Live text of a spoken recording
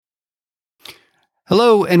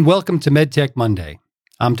Hello and welcome to MedTech Monday.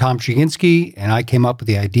 I'm Tom Shiginski, and I came up with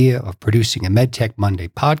the idea of producing a MedTech Monday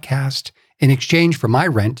podcast in exchange for my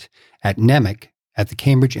rent at NEMIC at the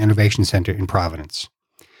Cambridge Innovation Center in Providence.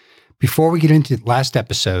 Before we get into the last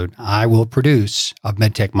episode I will produce of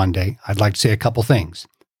MedTech Monday, I'd like to say a couple things.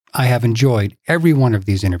 I have enjoyed every one of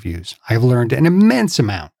these interviews. I've learned an immense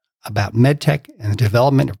amount about MedTech and the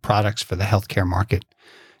development of products for the healthcare market.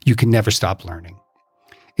 You can never stop learning.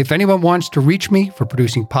 If anyone wants to reach me for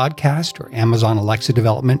producing podcast or Amazon Alexa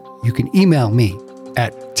development, you can email me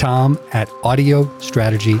at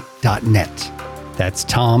tom@audiostrategy.net. That's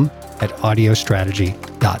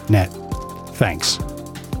tom@audiostrategy.net. Thanks.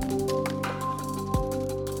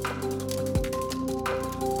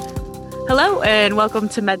 Hello, and welcome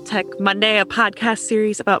to MedTech Monday, a podcast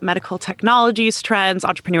series about medical technologies, trends,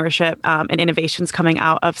 entrepreneurship, and innovations coming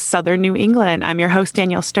out of Southern New England. I'm your host,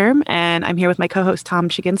 Danielle Sturm, and I'm here with my co-host, Tom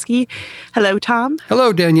Shiginski. Hello, Tom.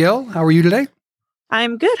 Hello, Danielle. How are you today?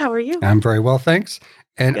 I'm good. How are you? I'm very well, thanks.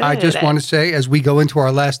 And Good. I just want to say, as we go into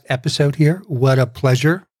our last episode here, what a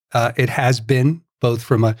pleasure it has been, both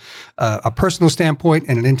from a personal standpoint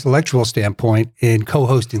and an intellectual standpoint, in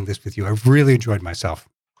co-hosting this with you. I've really enjoyed myself.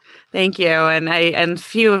 Thank you. And a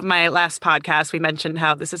few of my last podcasts, we mentioned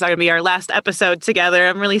how this is going to be our last episode together.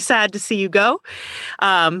 I'm really sad to see you go.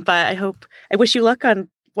 But I wish you luck on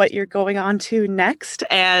what you're going on to next.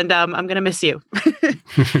 And I'm going to miss you.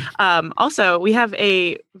 Also, we have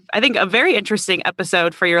I think a very interesting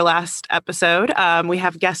episode for your last episode. We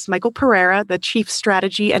have guest Michael Pereira, the Chief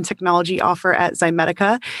Strategy and Technology Officer at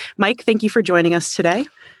Zymedica. Mike, thank you for joining us today.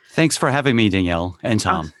 Thanks for having me, Danielle and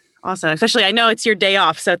Tom. Awesome. Especially, I know it's your day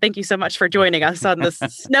off, so thank you so much for joining us on this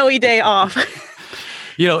snowy day off.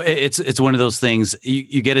 You know, it's one of those things.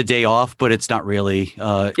 You get a day off, but it's not really.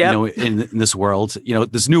 Yep. You know, in this world,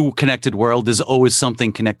 this new connected world, there's always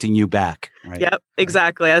something connecting you back. Right? Yep,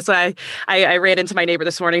 exactly. That's why I ran into my neighbor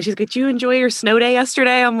this morning. She's like, "Did you enjoy your snow day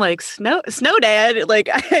yesterday?" I'm like, "Snow day."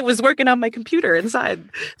 I was working on my computer inside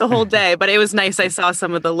the whole day, but it was nice. I saw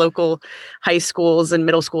some of the local high schools and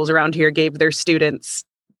middle schools around here gave their students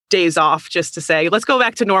days off just to say, let's go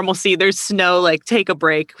back to normalcy. There's snow, take a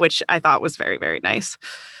break, which I thought was very, very nice.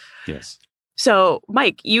 Yes. So,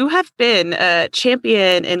 Mike, you have been a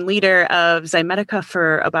champion and leader of Zymedica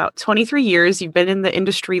for about 23 years. You've been in the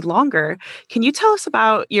industry longer. Can you tell us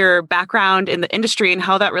about your background in the industry and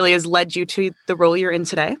how that really has led you to the role you're in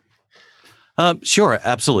today? Sure,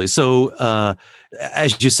 absolutely. So,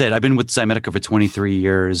 as you said, I've been with Zymedica for 23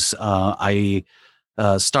 years. I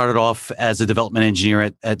started off as a development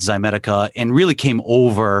engineer at Zymedica and really came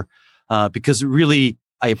over because really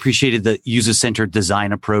I appreciated the user-centered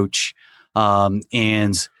design approach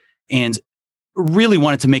and really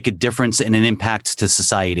wanted to make a difference and an impact to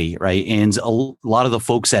society, right? And a lot of the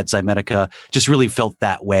folks at Zymedica just really felt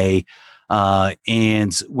that way.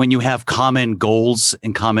 And when you have common goals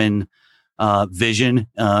and common vision,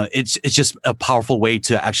 it's just a powerful way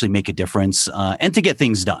to actually make a difference and to get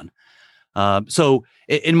things done. So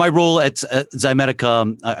in my role at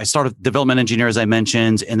Zymedica, I started development engineer, as I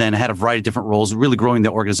mentioned, and then had a variety of different roles, really growing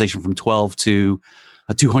the organization from 12 to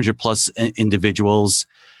 200 plus individuals,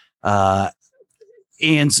 and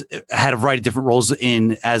had a variety of different roles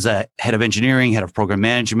as a head of engineering, head of program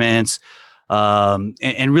management,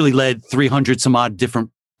 and really led 300 some odd different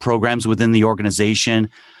programs within the organization.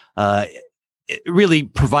 It really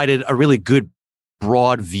provided a really good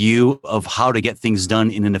broad view of how to get things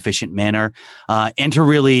done in an efficient manner, and to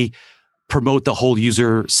really promote the whole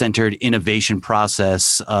user-centered innovation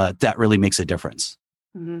process that really makes a difference.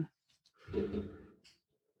 Mm-hmm.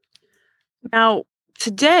 Now,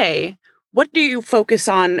 today, what do you focus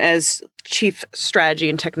on as Chief Strategy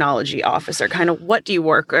and Technology Officer? Kind of what do you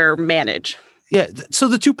work or manage? Yeah, so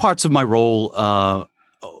the two parts of my role,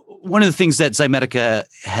 one of the things that Zymedica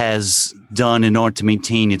has done in order to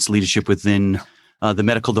maintain its leadership within the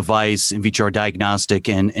medical device, in vitro diagnostic,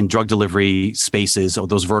 and drug delivery spaces, or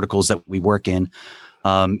those verticals that we work in,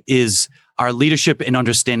 is our leadership in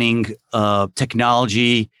understanding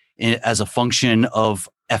technology as a function of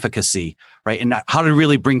efficacy, right? And how to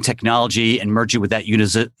really bring technology and merge it with that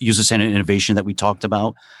user-centered innovation that we talked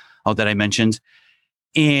about, that I mentioned.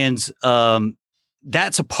 And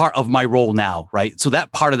that's a part of my role now, right? So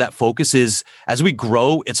that part of that focus is, as we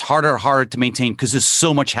grow, it's harder and harder to maintain because there's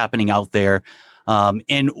so much happening out there. And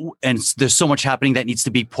there's so much happening that needs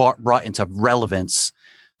to be brought into relevance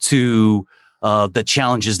to the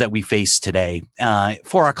challenges that we face today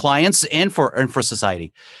for our clients and for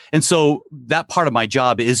society. And so that part of my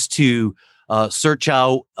job is to search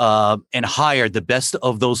out and hire the best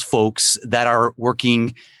of those folks that are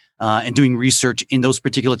working and doing research in those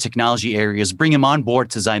particular technology areas, bring them on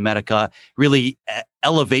board to Zymetica, really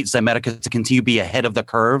elevate Zymetica to continue to be ahead of the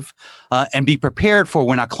curve, and be prepared for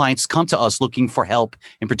when our clients come to us looking for help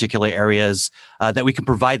in particular areas, that we can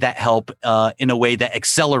provide that help in a way that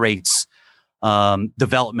accelerates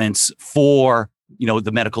developments for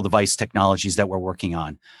the medical device technologies that we're working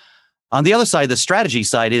on. On the other side, the strategy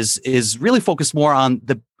side is really focused more on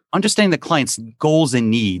the understanding the client's goals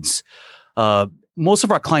and needs. Most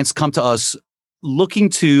of our clients come to us looking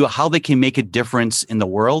to how they can make a difference in the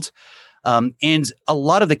world. And a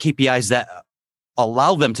lot of the KPIs that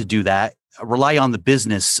allow them to do that rely on the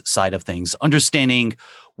business side of things, understanding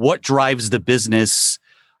what drives the business,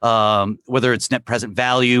 whether it's net present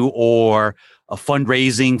value or a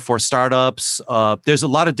fundraising for startups. There's a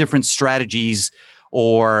lot of different strategies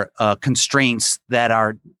or constraints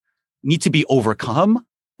that need to be overcome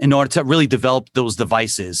in order to really develop those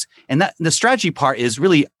devices. And that the strategy part is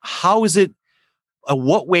really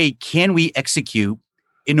what way can we execute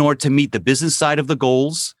in order to meet the business side of the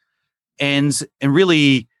goals and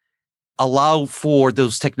really allow for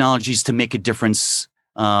those technologies to make a difference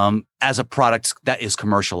as a product that is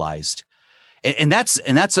commercialized. And that's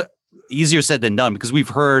easier said than done, because we've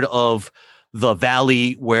heard of the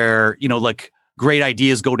valley where, great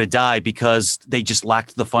ideas go to die because they just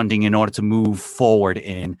lacked the funding in order to move forward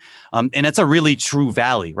in. And it's a really true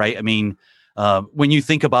valley, right? I mean, when you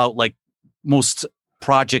think about most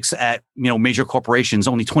projects at, major corporations,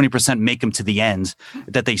 only 20% make them to the end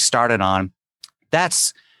that they started on.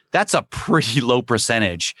 That's a pretty low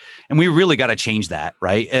percentage. And we really got to change that,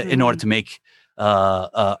 right? In order to make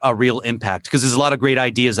a real impact, because there's a lot of great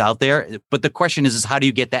ideas out there. But the question is how do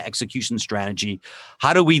you get that execution strategy?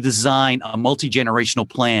 How do we design a multi-generational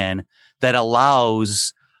plan that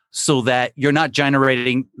allows so that you're not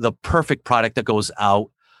generating the perfect product that goes out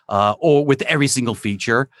or with every single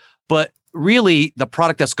feature, but really the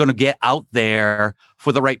product that's going to get out there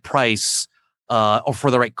for the right price or for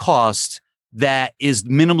the right cost that is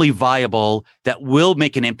minimally viable, that will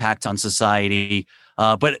make an impact on society,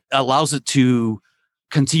 but allows it to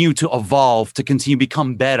continue to evolve, to continue to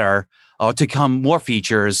become better, or to become more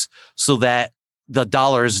features, so that the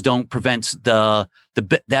dollars don't prevent the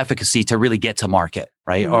efficacy to really get to market,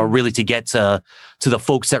 right? Or really to get to the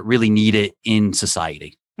folks that really need it in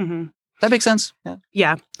society. Mm-hmm. That makes sense.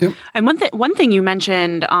 Yeah. Yep. And one thing you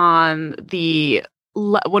mentioned on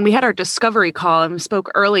when we had our discovery call and spoke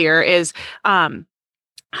earlier is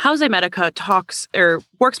how Zymetica talks or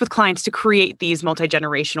works with clients to create these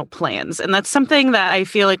multi-generational plans. And that's something that I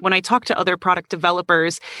feel like when I talk to other product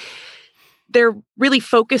developers, they're really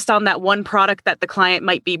focused on that one product that the client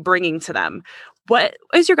might be bringing to them. What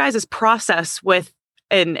is your guys' process with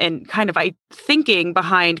and kind of thinking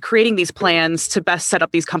behind creating these plans to best set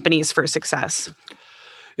up these companies for success?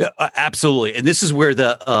 Yeah, absolutely. And this is where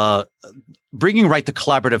the bringing the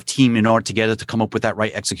collaborative team in order together to come up with that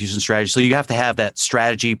right execution strategy. So you have to have that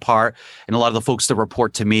strategy part, and a lot of the folks that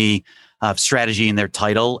report to me have strategy in their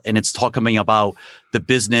title, and it's talking about the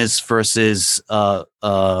business versus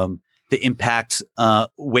the impact,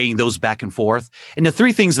 weighing those back and forth. And the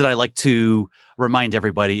three things that I like to remind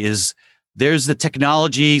everybody is there's the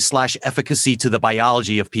technology / efficacy to the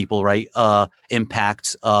biology of people, right?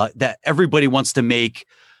 Impact that everybody wants to make.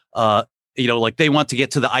 They want to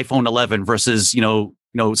get to the iPhone 11 versus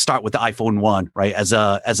start with the iPhone 1, right? As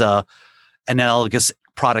a analogous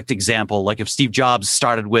product example, like if Steve Jobs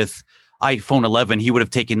started with iPhone 11, he would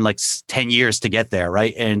have taken 10 years to get there,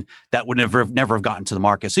 right? And that would never have gotten to the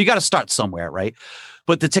market. So you got to start somewhere, right?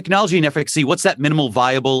 But the technology and efficacy, what's that minimal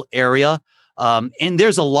viable area? And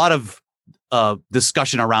there's a lot of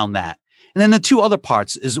discussion around that. And then the two other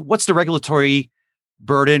parts is what's the regulatory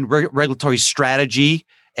burden, regulatory strategy,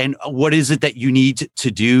 and what is it that you need to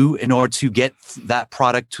do in order to get that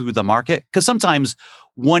product to the market? Because sometimes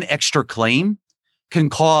one extra claim can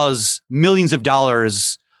cause millions of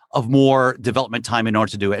dollars of more development time in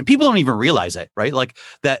order to do it. And people don't even realize it, right?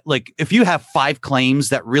 If you have 5 claims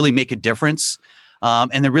that really make a difference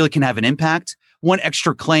and that really can have an impact, one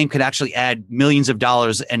extra claim could actually add millions of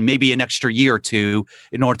dollars and maybe an extra year or two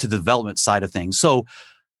in order to the development side of things. So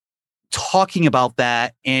talking about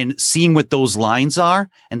that and seeing what those lines are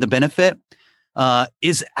and the benefit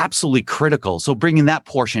is absolutely critical. So bringing that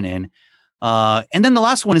portion in. And then the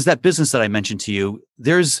last one is that business that I mentioned to you.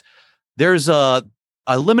 There's a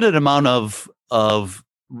limited amount of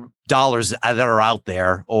dollars that are out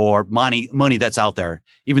there, or money that's out there,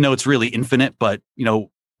 even though it's really infinite, but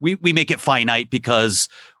we make it finite because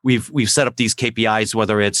we've set up these KPIs,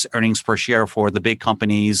 whether it's earnings per share for the big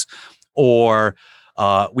companies, or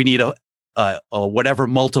we need a whatever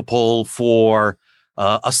multiple for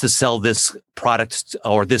us to sell this product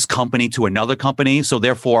or this company to another company. So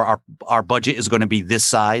therefore our budget is going to be this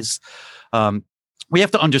size. We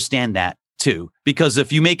have to understand that too, because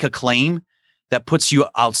if you make a claim that puts you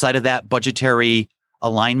outside of that budgetary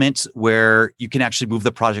alignment where you can actually move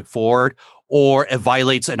the project forward, or it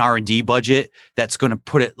violates an R&D budget that's going to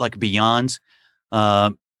put it like beyond,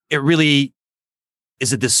 it really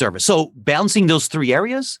is a disservice. So balancing those three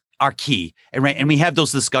areas are key. And we have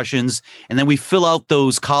those discussions, and then we fill out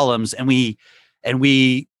those columns, and we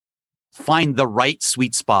find the right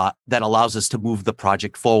sweet spot that allows us to move the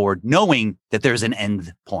project forward, knowing that there's an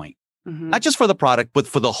end point, not just for the product, but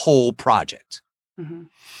for the whole project. Mm-hmm.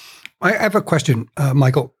 I have a question,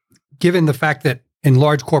 Michael. Given the fact that in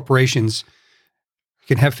large corporations, you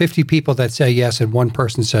can have 50 people that say yes and one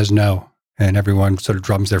person says no, and everyone sort of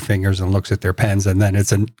drums their fingers and looks at their pens, and then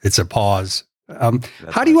it's a pause.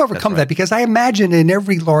 How do you overcome that? Because I imagine in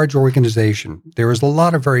every large organization, there is a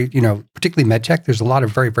lot of very, particularly medtech, there's a lot of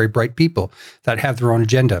very, very bright people that have their own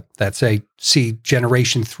agenda that say, see,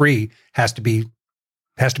 generation 3 has to be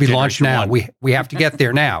launched now. We have to get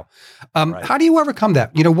there now. Right. How do you overcome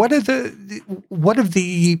that? What are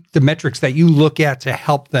the metrics that you look at to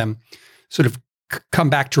help them sort of come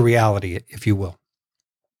back to reality, if you will?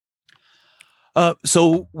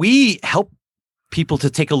 So we help people to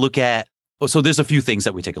take a look at. So there's a few things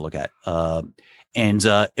that we take a look at, and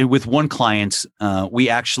with one client, we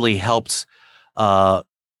actually helped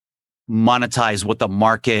monetize what the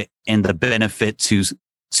market and the benefit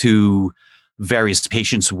to various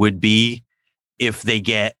patients would be if they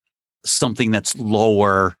get something that's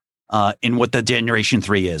lower in what the generation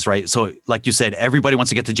 3 is, right? So like you said, everybody wants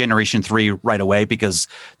to get to generation 3 right away because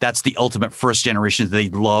that's the ultimate first generation that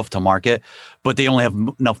they'd love to market, but they only have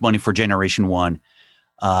enough money for generation 1.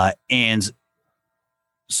 And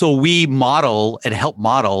so we model and help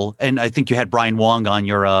model, and I think you had Brian Wong on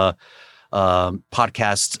your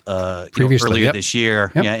podcast earlier this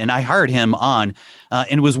year. Yep. Yeah, and I hired him on,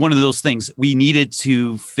 and it was one of those things. We needed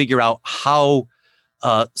to figure out how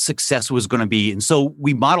success was going to be. And so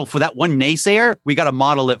we modeled for that one naysayer. We got to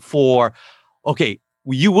model it for, okay,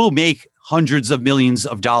 you will make hundreds of millions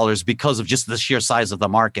of dollars because of just the sheer size of the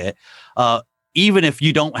market. Even if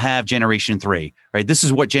you don't have generation 3, right? This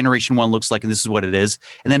is what generation 1 looks like, and this is what it is.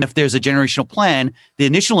 And then if there's a generational plan, the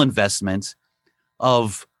initial investment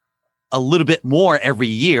of a little bit more every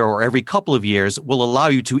year or every couple of years will allow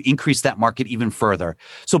you to increase that market even further.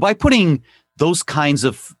 So by putting those kinds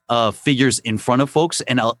of figures in front of folks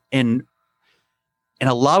and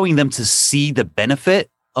allowing them to see the benefit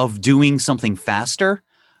of doing something faster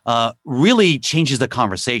really changes the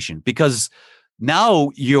conversation, because now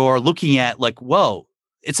you're looking at like, well,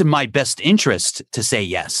 it's in my best interest to say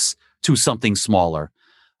yes to something smaller.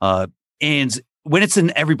 And when it's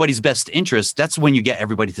in everybody's best interest, that's when you get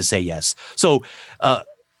everybody to say yes. So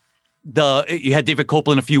you had David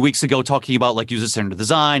Copeland a few weeks ago talking about like user-centered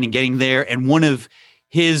design and getting there. And one of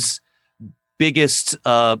his biggest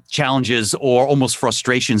challenges or almost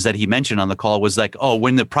frustrations that he mentioned on the call was like, oh,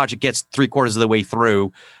 when the project gets 3/4 of the way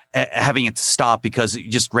through, having it stop because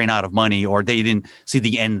you just ran out of money or they didn't see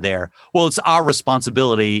the end there. Well, it's our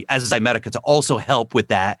responsibility as Zymedica to also help with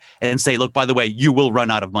that and say, look, by the way, you will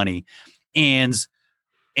run out of money. And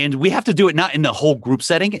we have to do it not in the whole group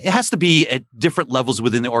setting. It has to be at different levels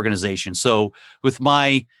within the organization. So with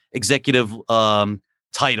my executive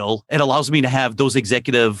title, it allows me to have those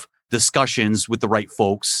executive discussions with the right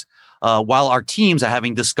folks, while our teams are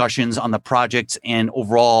having discussions on the project and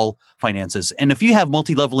overall finances. And if you have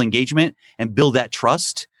multi-level engagement and build that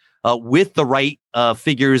trust with the right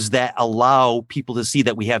figures that allow people to see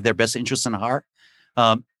that we have their best interests in heart,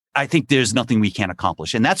 I think there's nothing we can't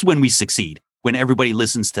accomplish. And that's when we succeed, when everybody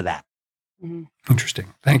listens to that. Mm-hmm.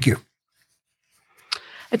 Interesting. Thank you.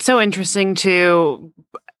 It's so interesting too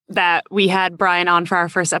that we had Brian on for our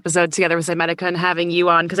first episode together with Zymedica and having you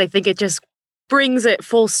on, because I think it just brings it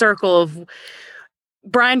full circle of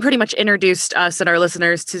Brian pretty much introduced us and our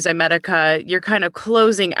listeners to Zymedica. You're kind of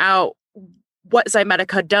closing out what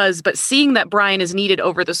Zymedica does, but seeing that Brian is needed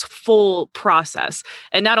over this full process.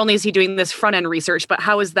 And not only is he doing this front end research, but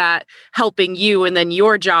how is that helping you and then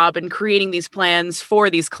your job in creating these plans for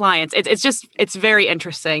these clients? It's very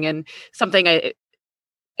interesting and something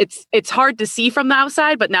it's hard to see from the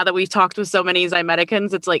outside, but now that we've talked with so many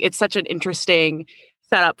Zymedicans, it's such an interesting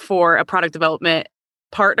setup for a product development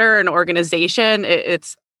partner and organization.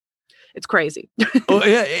 It's crazy. Well,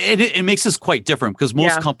 yeah, it makes us quite different because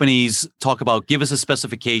most companies talk about give us a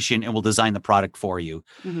specification and we'll design the product for you.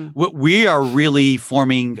 Mm-hmm. What we are really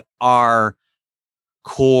forming our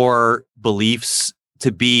core beliefs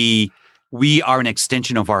to be we are an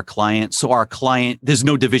extension of our client. So our client, there's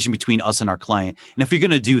no division between us and our client. And if you're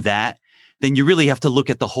going to do that, then you really have to look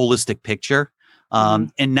at the holistic picture,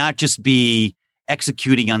 and not just be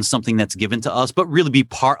executing on something that's given to us, but really be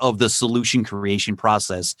part of the solution creation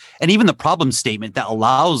process and even the problem statement that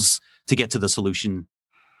allows to get to the solution.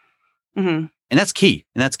 And that's key.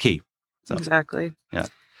 So, exactly. Yeah.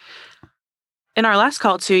 In our last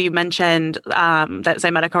call too, you mentioned that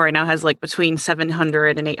Zymedica right now has like between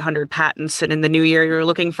 700 and 800 patents, and in the new year you're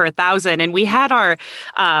looking for 1,000. And we had our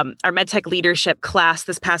MedTech leadership class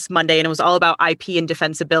this past Monday, and it was all about IP and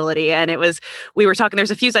defensibility. And we were talking. There's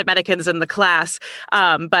a few Zymedicans in the class,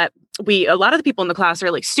 but a lot of the people in the class are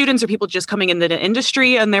like students or people just coming into the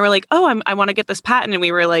industry, and they were like, "Oh, I want to get this patent," and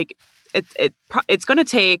we were like, "It's going to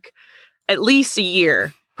take at least a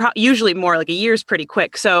year, usually more. Like a year is pretty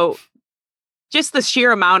quick." So just the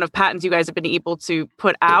sheer amount of patents you guys have been able to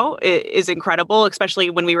put out is incredible, especially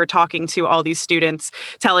when we were talking to all these students,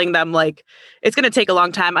 telling them like, it's going to take a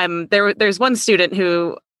long time. There's one student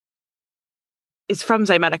who is from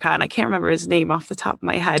Zymedica, and I can't remember his name off the top of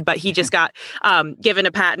my head, but he just got given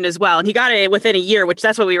a patent as well. And he got it within a year, which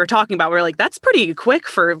that's what we were talking about. We're like, that's pretty quick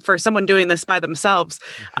for someone doing this by themselves.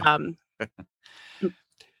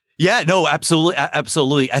 Yeah, no, absolutely.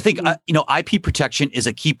 Absolutely. I think, IP protection is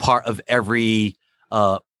a key part of every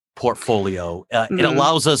portfolio. It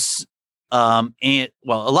allows us,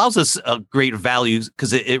 allows us a great value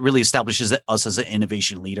because it really establishes us as an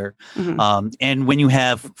innovation leader. And when you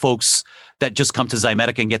have folks that just come to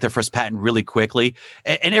Zymedica and get their first patent really quickly,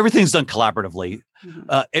 and everything's done collaboratively,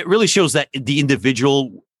 it really shows that the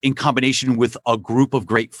individual in combination with a group of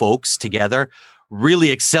great folks together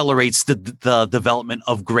really accelerates the development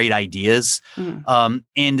of great ideas. And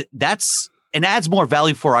adds more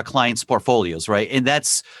value for our clients' portfolios, right? And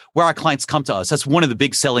that's where our clients come to us. That's one of the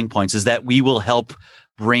big selling points, is that we will help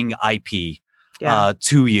bring IP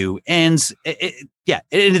to you. And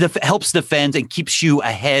it helps defend and keeps you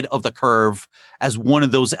ahead of the curve as one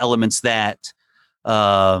of those elements that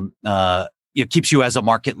keeps you as a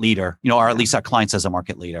market leader, or at least our clients as a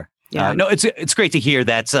market leader. Yeah. No, it's great to hear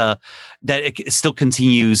that that it still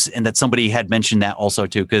continues, and that somebody had mentioned that also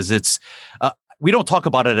too, because it's we don't talk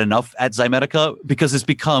about it enough at Zymedica, because it's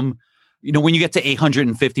become, when you get to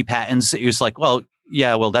 850 patents, you're just like, well,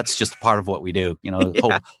 that's just part of what we do,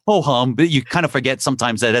 ho hum. But you kind of forget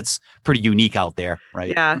sometimes that it's pretty unique out there,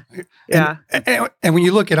 right? Yeah. And when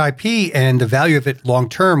you look at IP and the value of it long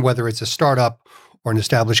term, whether it's a startup or an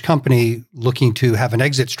established company looking to have an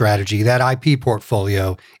exit strategy, that IP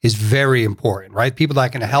portfolio is very important, right? People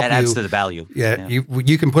that can help you. It adds to the value. Yeah.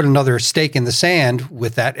 You can put another stake in the sand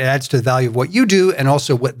with that. It adds to the value of what you do and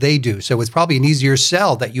also what they do. So it's probably an easier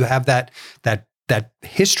sell that you have that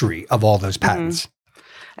history of all those patents.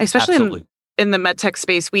 Especially in the medtech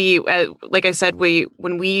space, we, like I said,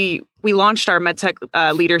 when we launched our medtech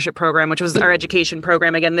leadership program, which was our education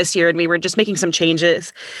program again this year, and we were just making some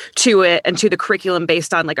changes to it and to the curriculum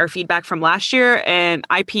based on like our feedback from last year. And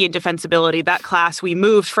IP and defensibility, that class we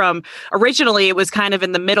moved from, originally it was kind of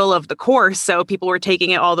in the middle of the course, so people were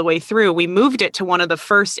taking it all the way through. We moved it to one of the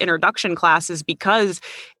first introduction classes because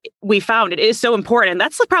we found it is so important. And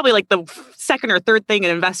that's probably like the second or third thing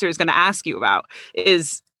an investor is going to ask you about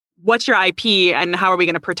is, what's your IP and how are we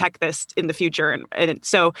going to protect this in the future? And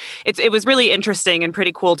so it was really interesting and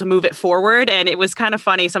pretty cool to move it forward. And it was kind of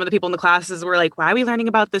funny. Some of the people in the classes were like, why are we learning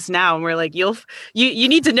about this now? And we're like, you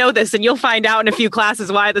need to know this, and you'll find out in a few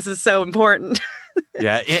classes why this is so important.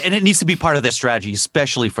 Yeah. And it needs to be part of their strategy,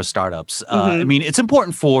 especially for startups. I mean, it's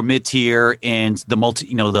important for mid-tier and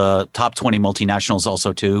the top 20 multinationals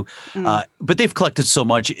also too. But they've collected so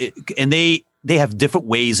much, and they have different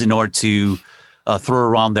ways in order to throw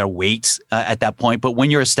around their weight at that point. But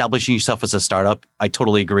when you're establishing yourself as a startup, I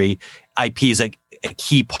totally agree. IP is a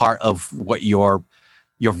key part of what your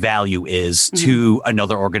value is to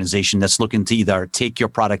another organization that's looking to either take your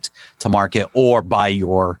product to market or buy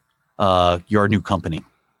your new company.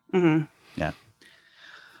 Yeah.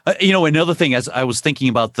 Another thing, as I was thinking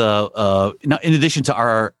about in addition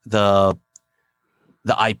to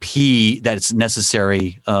the IP that's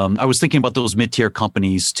necessary, I was thinking about those mid-tier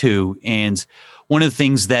companies too. And one of the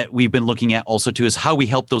things that we've been looking at also too is how we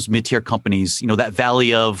help those mid-tier companies, that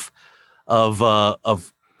valley of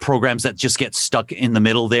programs that just get stuck in the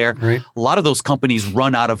middle there. Right. A lot of those companies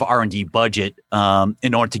run out of R&D budget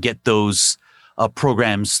in order to get those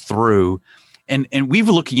programs through. And we've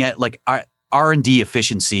been looking at like our R&D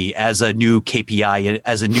efficiency as a new KPI,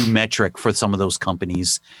 as a new metric for some of those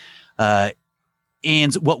companies.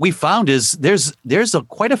 And what we found is there's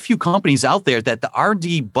quite a few companies out there that the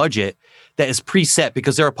R&D budget that is preset,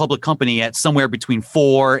 because they're a public company, at somewhere between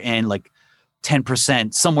 4 and like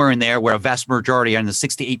 10%, somewhere in there, where a vast majority are in the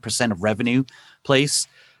 6 to 8% of revenue place.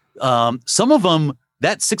 Some of them,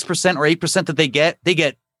 that 6% or 8% that they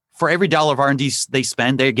get for every dollar of R&D they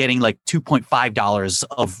spend, they're getting like $2.5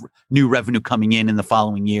 of new revenue coming in the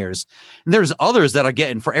following years. And there's others that are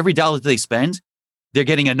getting, for every dollar that they spend, they're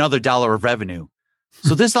getting another dollar of revenue.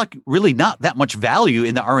 So there's like really not that much value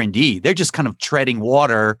in the R&D. They're just kind of treading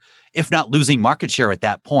water, if not losing market share at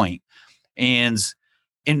that point. And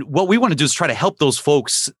what we want to do is try to help those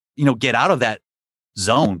folks, get out of that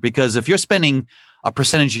zone, because if you're spending a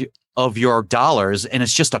percentage of your dollars and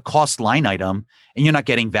it's just a cost line item and you're not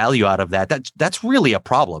getting value out of that's really a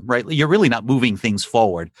problem, right? You're really not moving things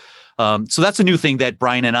forward. So that's a new thing that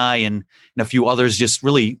Brian and I and a few others just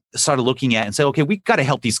really started looking at and said, okay, we got to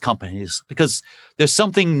help these companies, because there's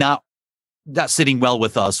something not sitting well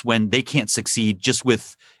with us when they can't succeed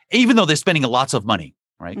even though they're spending lots of money,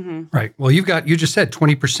 right? Mm-hmm. Right. Well, you just said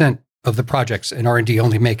 20% of the projects in R&D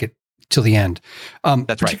only make it till the end.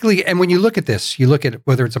 That's particularly, right. And when you look at this, you look at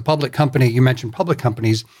whether it's a public company, you mentioned public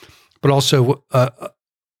companies, but also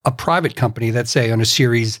a private company that's, say, on a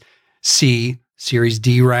Series C, Series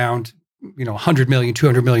D round, $100 million,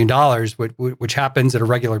 $200 million, which happens at a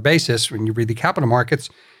regular basis when you read the capital markets.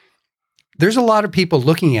 There's a lot of people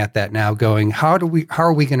looking at that now going, how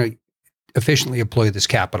are we going to efficiently employ this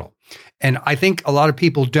capital? And I think a lot of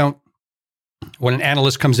people don't, when an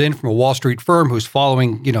analyst comes in from a Wall Street firm who's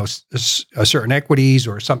following, a certain equities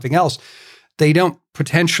or something else, they don't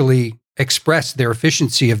potentially express their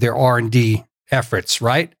efficiency of their R&D efforts,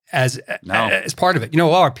 right? As part of it.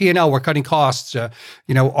 Our P&L, we're cutting costs.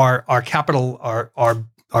 Our capital,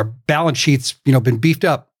 our balance sheets, been beefed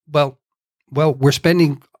up. Well,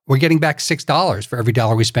 we're getting back $6 for every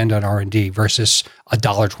dollar we spend on R&D versus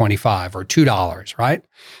 $1.25 or $2, right?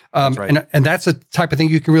 That's right. And that's a type of thing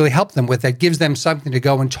you can really help them with, that gives them something to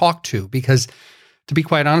go and talk to. Because to be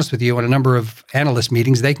quite honest with you, in a number of analyst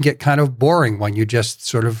meetings, they can get kind of boring when you just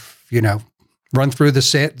sort of, run through the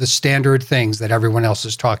standard things that everyone else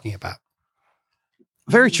is talking about.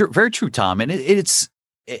 Very true, Tom. And it's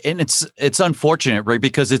unfortunate, right?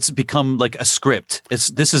 Because it's become like a script.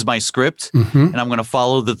 This is my script, and I'm going to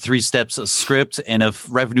follow the 3 steps of script. And if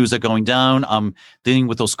revenues are going down, I'm dealing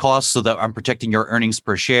with those costs so that I'm protecting your earnings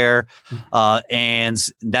per share. And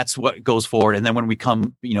that's what goes forward. And then when we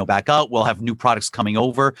come, back out, we'll have new products coming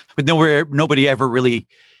over. But nobody ever really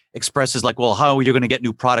expresses like, well, how are you going to get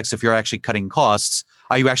new products if you're actually cutting costs?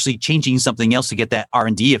 Are you actually changing something else to get that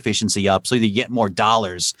R&D efficiency up so that you get more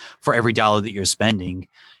dollars for every dollar that you're spending?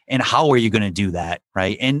 And how are you going to do that,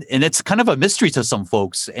 right? And it's kind of a mystery to some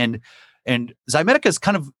folks. And Zymedica is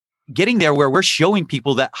kind of getting there, where we're showing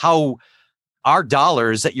people that how our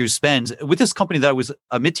dollars that you spend with this company that was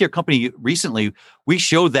a mid-tier company recently, we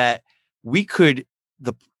showed that we could,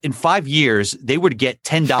 in 5 years, they would get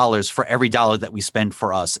 $10 for every dollar that we spend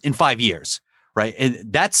for us in 5 years, right?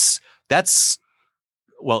 And that's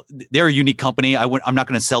well, they're a unique company. I'm not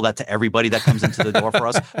going to sell that to everybody that comes into the door for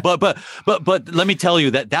us. But let me tell you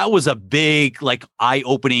that was a big, like,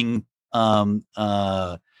 eye-opening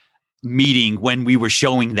meeting when we were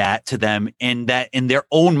showing that to them, and that in their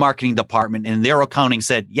own marketing department and their accounting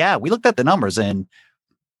said, yeah, we looked at the numbers and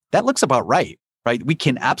that looks about right. Right. We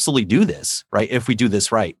can absolutely do this, right? If we do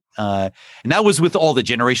this right. And that was with all the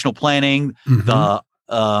generational planning, the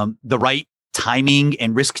right timing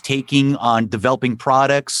and risk taking on developing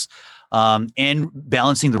products, and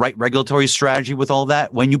balancing the right regulatory strategy with all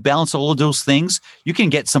that. When you balance all of those things, you can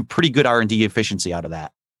get some pretty good R&D efficiency out of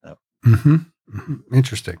that.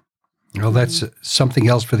 Interesting. Well, that's something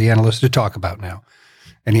else for the analysts to talk about now.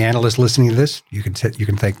 Any analysts listening to this, you can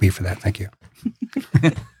thank me for that. Thank you.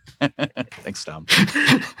 Thanks, Tom.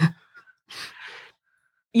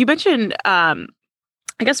 You mentioned, I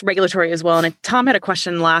guess, regulatory as well. And Tom had a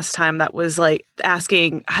question last time that was like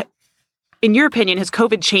asking, in your opinion, has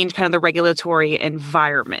COVID changed kind of the regulatory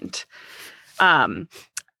environment? What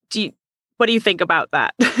do you think about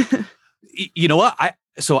that? You know what? I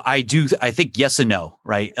think yes and no,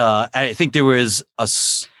 right? I think there was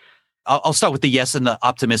I'll start with the yes and the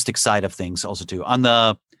optimistic side of things also too. On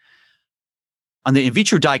the in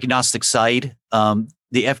vitro diagnostic side, the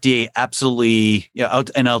FDA absolutely,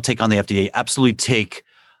 I'll take on the FDA, absolutely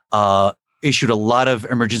issued a lot of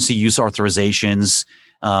emergency use authorizations,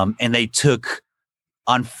 and they took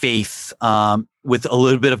on faith, with a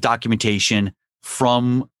little bit of documentation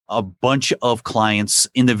from a bunch of clients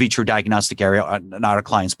in the vitro diagnostic area, not our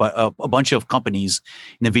clients, but a bunch of companies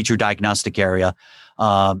in the vitro diagnostic area,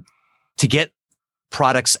 to get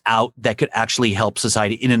products out that could actually help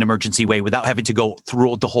society in an emergency way without having to go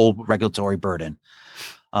through the whole regulatory burden.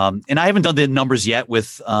 And I haven't done the numbers yet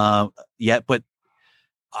but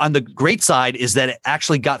on the great side is that it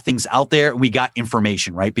actually got things out there and we got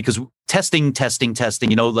information, right? Because testing,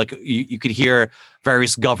 like you could hear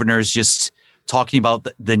various governors just talking about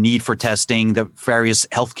the need for testing, the various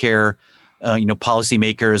healthcare,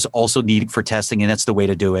 policymakers also need for testing, and that's the way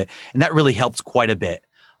to do it. And that really helped quite a bit.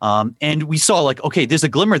 And we saw like, okay, there's a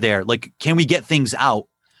glimmer there. Like, can we get things out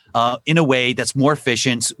in a way that's more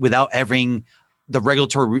efficient without having the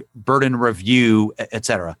regulatory burden review, et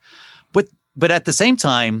cetera? But at the same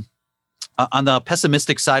time, on the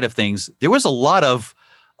pessimistic side of things, there was a lot of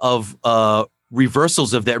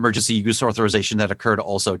reversals of the emergency use authorization that occurred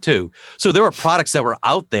also too. So there were products that were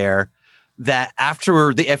out there that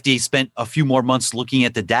after the FDA spent a few more months looking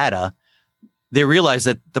at the data, they realized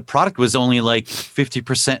that the product was only like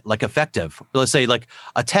 50% like effective. Let's say like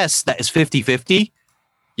a test that is 50-50,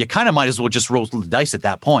 you kind of might as well just roll the dice at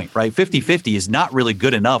that point, right? 50-50 is not really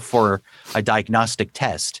good enough for a diagnostic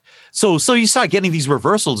test. So you start getting these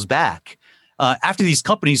reversals back after these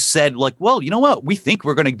companies said like, well, you know what? We think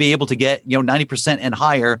we're going to be able to get, 90% and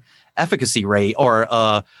higher efficacy rate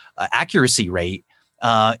or accuracy rate.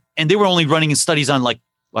 And they were only running studies on like,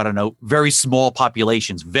 I don't know, very small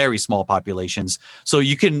populations. So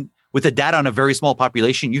you can, with the data on a very small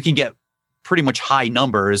population, you can get pretty much high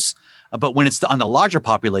numbers. But when it's on the larger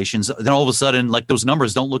populations, then all of a sudden, like those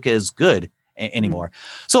numbers don't look as good anymore.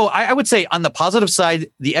 So I would say on the positive side,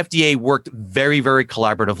 the FDA worked very, very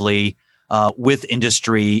collaboratively with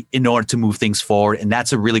industry in order to move things forward. And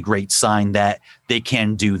that's a really great sign that they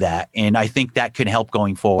can do that. And I think that can help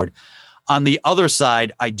going forward. On the other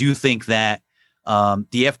side, I do think that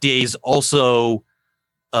the FDA is also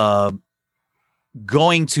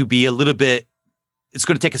going to be it's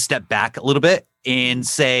going to take a step back a little bit and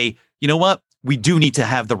say, you know what? We do need to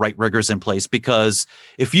have the right rigors in place, because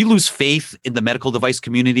if you lose faith in the medical device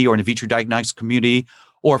community or in the vitro diagnostics community,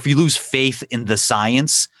 or if you lose faith in the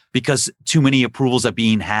science because too many approvals are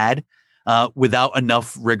being had without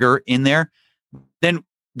enough rigor in there, then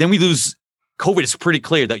we lose. COVID is pretty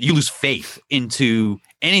clear that you lose faith into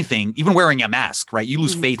anything, even wearing a mask, right? You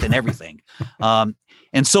lose faith in everything. And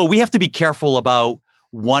so we have to be careful about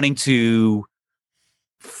wanting to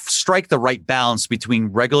strike the right balance between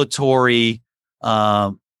regulatory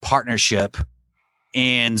partnership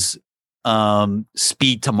and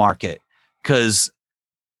speed to market, because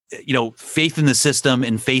faith in the system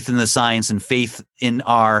and faith in the science and faith in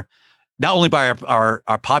our, not only by our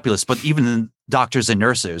populace, but even in doctors and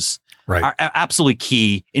nurses, right, are absolutely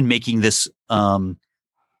key in making this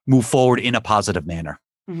move forward in a positive manner.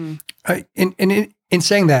 Mm-hmm. In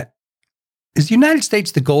saying that, is the United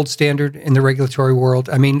States the gold standard in the regulatory world?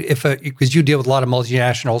 I mean, because you deal with a lot of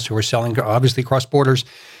multinationals who are selling obviously cross borders,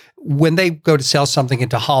 when they go to sell something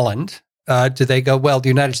into Holland, do they go, well, the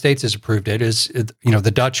United States has approved it?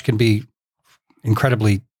 The Dutch can be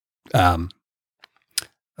incredibly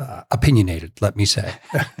opinionated, let me say.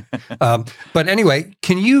 But anyway,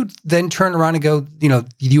 can you then turn around and go, the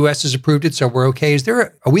U.S. has approved it, so we're okay?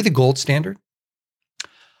 Are we the gold standard?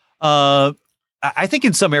 I think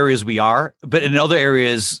in some areas we are, but in other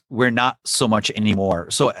areas we're not so much anymore.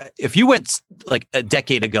 So if you went like a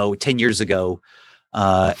decade ago, 10 years ago,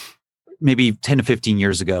 maybe 10 to 15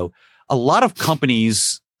 years ago, a lot of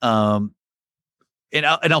companies, and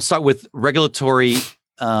I'll start with regulatory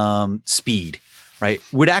speed, right,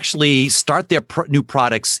 would actually start their new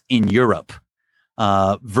products in Europe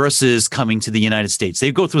versus coming to the United States.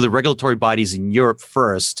 They go through the regulatory bodies in Europe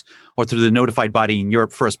first, or through the notified body in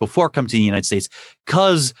Europe first before coming to the United States,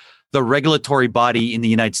 because the regulatory body in the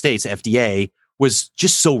United States, FDA, was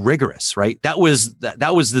just so rigorous, right? That was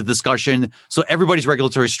the discussion. So everybody's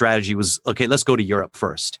regulatory strategy was, okay, let's go to Europe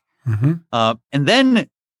first. Mm-hmm. And then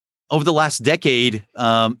over the last decade,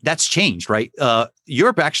 that's changed, right?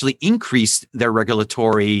 Europe actually increased their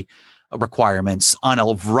regulatory requirements on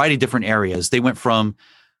a variety of different areas. They went from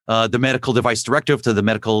the medical device directive to the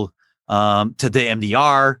medical to the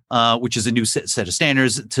MDR, which is a new set of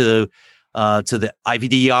standards, to the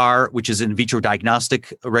IVDR, which is in vitro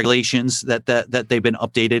diagnostic regulations that they've been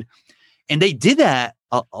updated. And they did that,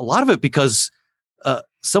 a lot of it because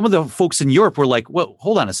some of the folks in Europe were like, well,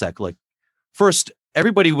 hold on a sec. Like, first,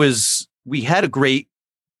 we had a great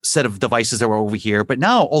set of devices that were over here, but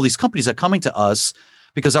now all these companies are coming to us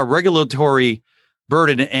because our regulatory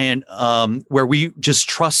burden and where we just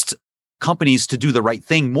trust companies to do the right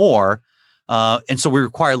thing more, and so we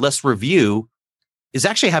require less review, is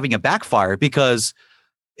actually having a backfire, because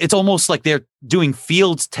it's almost like they're doing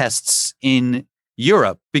field tests in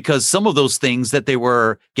Europe, because some of those things that they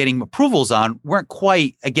were getting approvals on weren't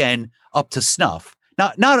quite, again, up to snuff.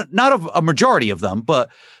 not of a majority of them, but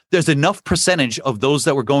there's enough percentage of those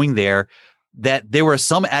that were going there that there were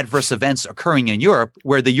some adverse events occurring in Europe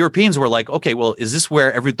where the Europeans were like, okay, well, is this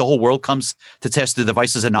where the whole world comes to test the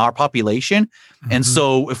devices in our population? Mm-hmm. And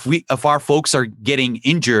so if our folks are getting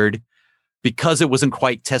injured because it wasn't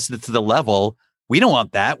quite tested to the level, we don't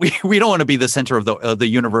want that. We don't want to be the center of the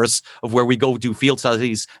universe of where we go do field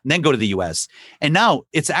studies and then go to the US. And now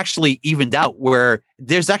it's actually evened out where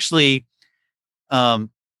there's actually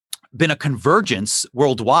been a convergence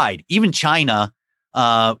worldwide. Even China,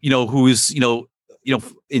 who's, in the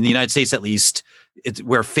United States, at least,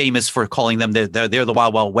 we're famous for calling them, they're the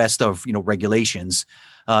wild, wild west of, regulations.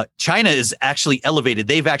 China is actually elevated.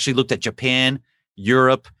 They've actually looked at Japan,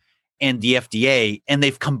 Europe, and the FDA, and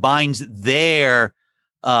they've combined their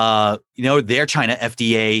China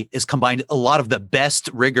FDA is combined a lot of the best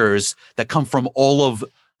rigors that come from all of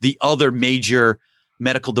the other major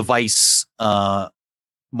medical device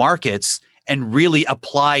markets and really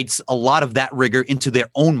applied a lot of that rigor into their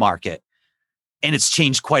own market. And it's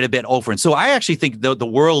changed quite a bit over. And so I actually think the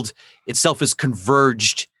world itself has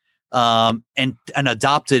converged and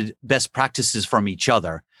adopted best practices from each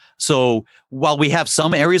other. So while we have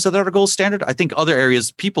some areas that are gold standard, I think other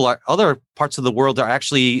areas, other parts of the world are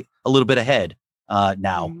actually a little bit ahead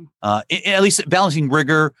now. At least balancing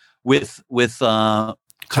rigor with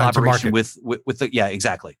collaboration with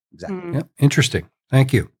exactly. Mm-hmm. Yep. Interesting.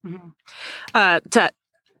 Thank you. Mm-hmm.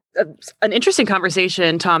 An interesting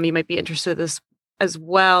conversation, Tom, you might be interested in this as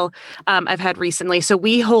well. I've had recently. So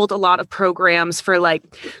we hold a lot of programs for like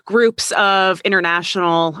groups of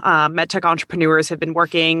international medtech entrepreneurs have been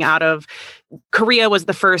working out of Korea was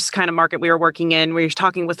the first kind of market we were working in. We were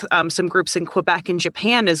talking with some groups in Quebec and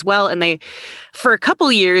Japan as well. And for a couple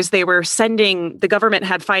of years, they were the government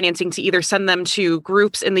had financing to either send them to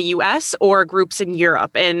groups in the US or groups in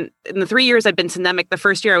Europe. And in the 3 years I've been to NEMIC, the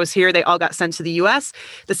first year I was here, they all got sent to the US.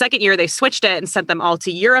 The second year they switched it and sent them all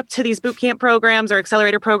to Europe to these boot camp programs or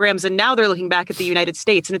accelerator programs. And now they're looking back at the United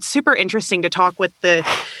States. And it's super interesting to talk with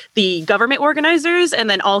the government organizers and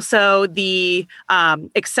then also the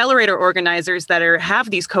accelerator organizers that have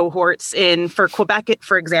these cohorts for Quebec,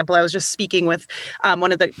 for example. I was just speaking with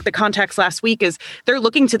one of the contacts last week is they're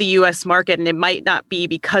looking to the US market, and it might not be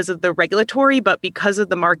because of the regulatory, but because of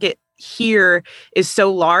the market here is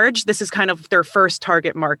so large. This is kind of their first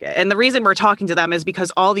target market. And the reason we're talking to them is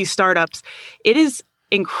because all these startups, it is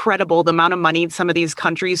incredible the amount of money some of these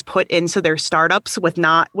countries put into their startups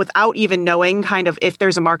without even knowing kind of if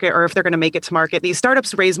there's a market or if they're going to make it to market. These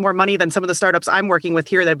startups raise more money than some of the startups I'm working with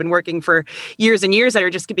here that have been working for years and years that are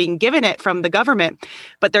just being given it from the government,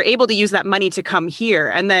 but they're able to use that money to come here.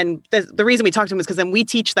 And then the reason we talk to them is because then we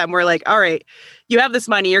teach them, we're like, all right, you have this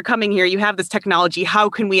money, you're coming here, you have this technology. How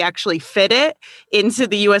can we actually fit it into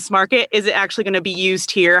the US market? Is it actually going to be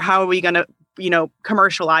used here? How are we going to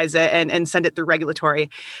commercialize it and send it through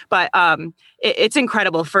regulatory? But it's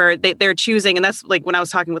incredible they're choosing. And that's like when I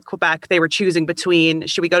was talking with Quebec, they were choosing between,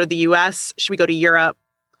 should we go to the US? Should we go to Europe?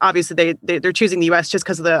 Obviously they're choosing the US just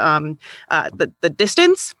because of the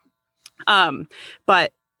distance.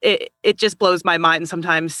 But it just blows my mind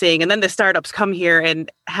sometimes seeing, and then the startups come here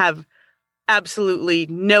and have absolutely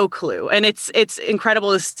no clue. And it's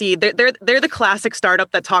incredible to see. They're the classic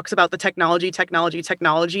startup that talks about the technology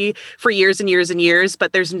for years and years and years,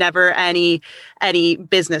 but there's never any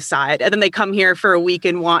business side. And then they come here for a week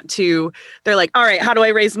and they're like, all right, how do I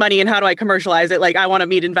raise money and how do I commercialize it? Like, I want to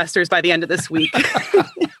meet investors by the end of this week.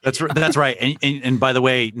 That's right. And by the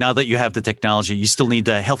way, now that you have the technology, you still need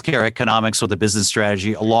the healthcare economics or the business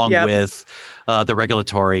strategy along with the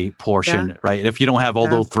regulatory portion, right? If you don't have all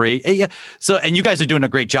those three, So, and you guys are doing a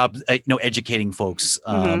great job, educating folks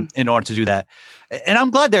in order to do that. And I'm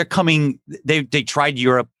glad they're coming. They tried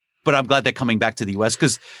Europe, but I'm glad they're coming back to the US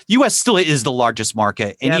because the US still is the largest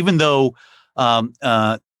market. And even though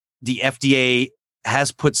the FDA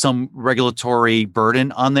has put some regulatory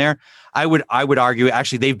burden on there, I would argue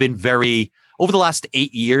actually they've been over the last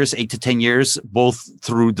 8 to 10 years, both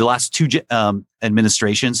through the last two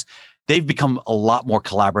administrations, they've become a lot more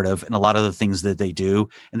collaborative in a lot of the things that they do.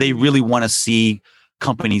 And they really want to see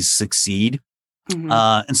companies succeed. Mm-hmm.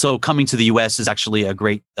 And so coming to the US is actually a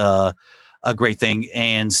great thing.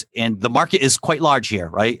 And the market is quite large here,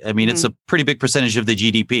 right? I mean, it's a pretty big percentage of the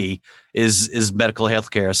GDP is medical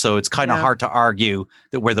healthcare. So it's kind of hard to argue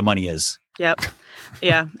that where the money is. Yep.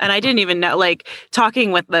 Yeah. And I didn't even know, like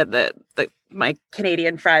talking with my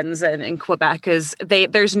Canadian friends and in Quebec is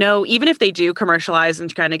there's no, even if they do commercialize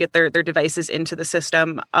and kind of get their devices into the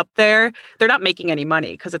system up there, they're not making any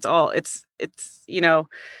money because it's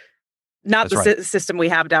not That's the right. system we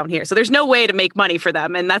have down here. So there's no way to make money for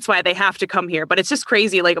them. And that's why they have to come here. But it's just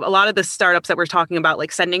crazy. Like a lot of the startups that we're talking about,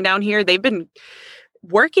 like sending down here, they've been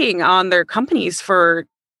working on their companies for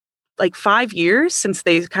like 5 years since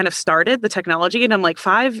they kind of started the technology. And I'm like,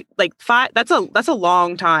 five, that's a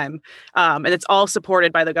long time. And it's all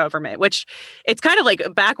supported by the government, which it's kind of like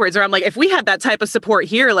backwards, where I'm like, if we had that type of support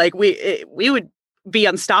here, like we would be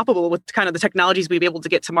unstoppable with kind of the technologies we'd be able to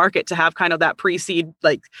get to market to have kind of that pre-seed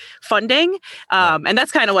like funding. And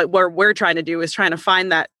that's kind of what we're trying to do, is trying to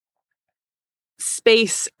find that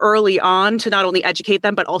space early on to not only educate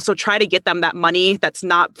them, but also try to get them that money that's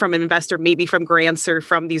not from an investor, maybe from grants or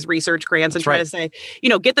from these research grants, and try to say,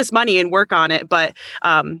 get this money and work on it. But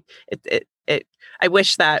I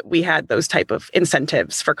wish that we had those type of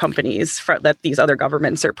incentives for companies that these other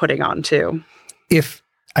governments are putting on too. If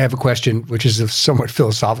I have a question, which is a somewhat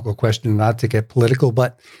philosophical question, not to get political,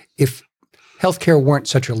 but if healthcare weren't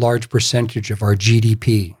such a large percentage of our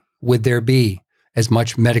GDP, would there be as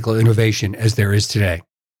much medical innovation as there is today?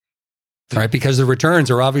 All right, because the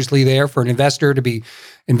returns are obviously there for an investor to be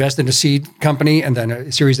invested in a seed company, and then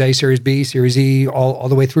a Series A, Series B, Series E, all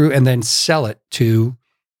the way through, and then sell it to,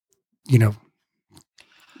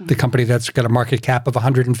 the company that's got a market cap of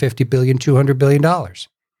 $150 billion, $200 billion.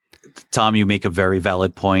 Tom, you make a very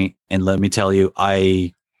valid point. And let me tell you,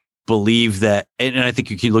 I believe that, and I think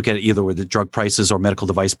you can look at it either with the drug prices or medical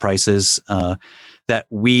device prices, that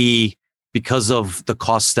we, because of the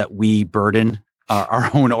costs that we burden our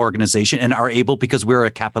own organization and are able, because we're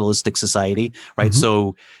a capitalistic society, right? Mm-hmm.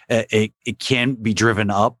 So it can be driven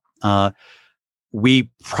up. We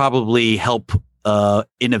probably help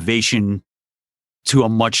innovation to a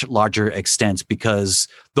much larger extent because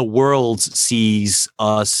the world sees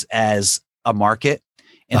us as a market.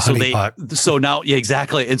 And so now, yeah,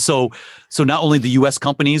 exactly. And so not only the US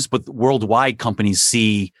companies, but worldwide companies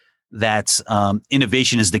see that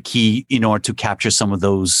innovation is the key in order to capture some of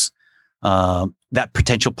those, that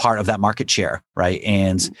potential part of that market share, right?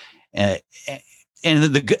 And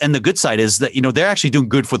the good side is that, they're actually doing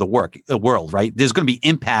good for the world, right? There's going to be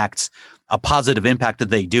impact, a positive impact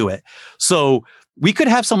that they do it. So we could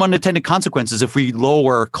have some unintended consequences if we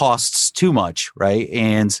lower costs too much, right?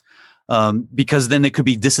 And because then it could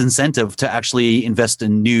be disincentive to actually invest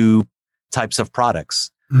in new types of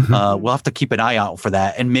products. Mm-hmm. We'll have to keep an eye out for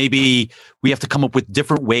that. And maybe we have to come up with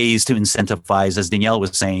different ways to incentivize, as Danielle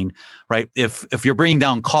was saying, right? If you're bringing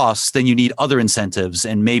down costs, then you need other incentives,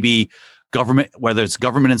 and maybe government, whether it's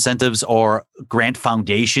government incentives or grant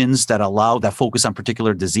foundations that focus on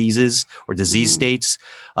particular diseases or disease states,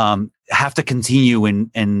 have to continue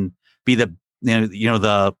and be the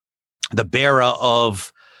bearer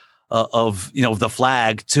of the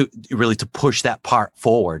flag to really to push that part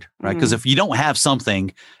forward, right? Because if you don't have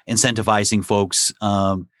something incentivizing folks,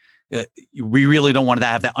 we really don't want to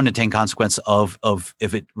have that unintended consequence of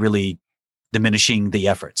if it really diminishing the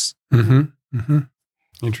efforts. Mm-hmm. Mm-hmm.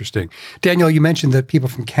 Interesting. Daniel, you mentioned that people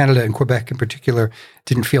from Canada and Quebec in particular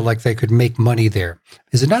didn't feel like they could make money there.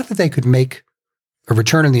 Is it not that they could make a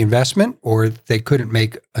return on the investment, or they couldn't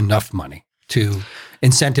make enough money to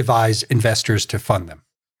incentivize investors to fund them?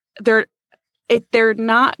 They're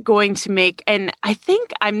not going to make, and I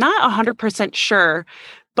think, I'm not 100% sure,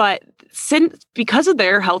 but because of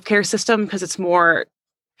their healthcare system, because it's more,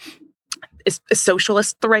 is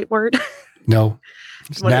socialist the right word? No.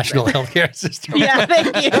 It's national healthcare system. Yeah, thank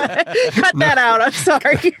you. Cut that out. I'm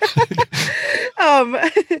sorry.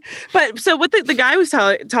 But so what the guy was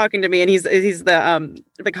talking to me, and he's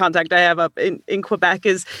the contact I have up in Quebec,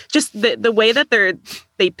 is just the way that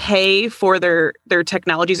they pay for their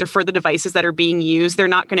technologies or for the devices that are being used. They're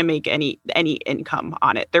not going to make any income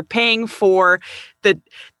on it. They're paying for the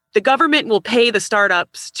government will pay the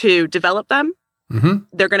startups to develop them. Mm-hmm.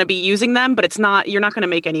 They're going to be using them, but you're not going to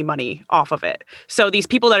make any money off of it. So these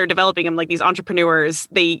people that are developing them, like these entrepreneurs,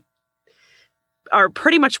 they are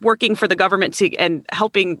pretty much working for the government and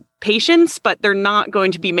helping patients, but they're not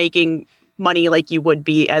going to be making money like you would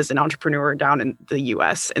be as an entrepreneur down in the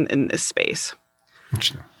US in this space.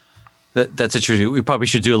 That's interesting. We probably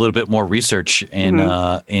should do a little bit more research in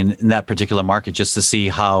that particular market just to see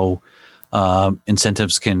how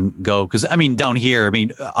incentives can go. Because down here,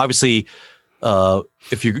 obviously,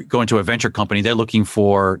 if you go into a venture company, they're looking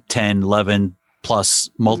for 10, 11 plus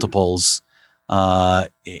multiples. And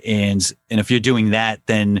if you're doing that,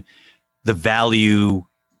 then the value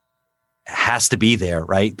has to be there,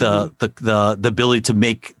 right? The ability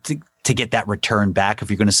to get that return back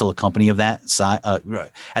if you're going to sell a company of that size,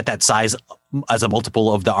 at that size as a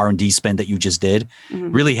multiple of the R&D spend that you just did,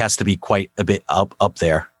 really has to be quite a bit up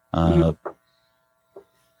there.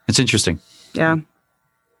 It's interesting. Yeah.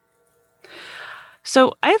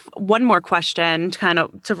 So I have one more question kind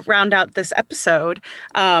of to round out this episode.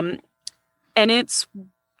 And it's,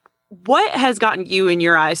 what has gotten you in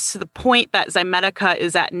your eyes to the point that Zymedica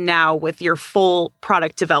is at now with your full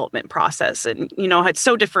product development process? And, it's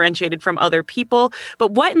so differentiated from other people,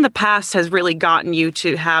 but what in the past has really gotten you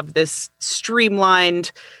to have this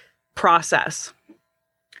streamlined process?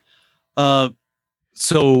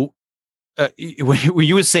 So when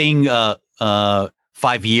you were saying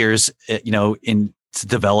 5 years, in to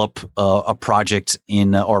develop a project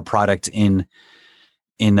or a product in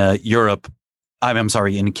Europe. I'm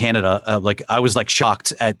sorry, in Canada. Like I was like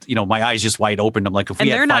shocked at my eyes just wide open. I'm like, if we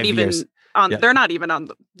had 5 years, they're not even on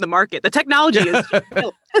the market. The technology is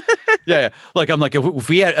built. Yeah. Like I'm like, if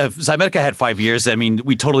Zymedica had 5 years, I mean,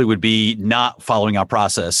 we totally would be not following our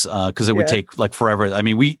process because it would take like forever. I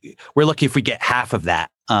mean, we're lucky if we get half of that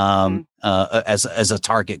as a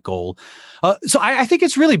target goal. So I think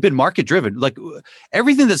it's really been market driven. Like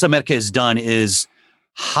everything that Zymedica has done is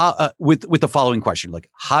how with the following question, like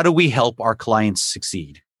how do we help our clients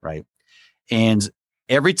succeed, right? And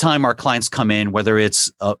every time our clients come in, whether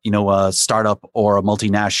it's a startup or a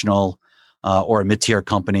multinational or a mid-tier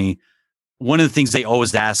company, one of the things they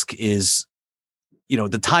always ask is,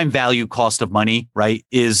 the time value cost of money, right,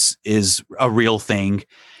 is a real thing.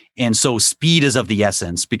 And so speed is of the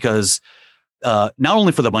essence because not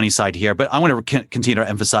only for the money side here, but I want to continue to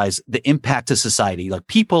emphasize the impact to society. Like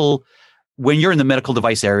people, when you're in the medical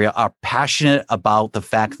device area, are passionate about the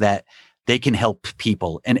fact that they can help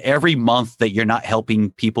people. And every month that you're not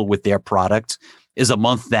helping people with their product is a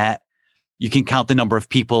month that you can count the number of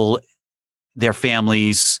people, their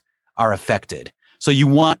families are affected. So you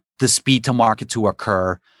want the speed to market to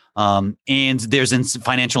occur. And there's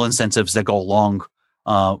financial incentives that go along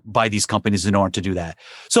by these companies in order to do that.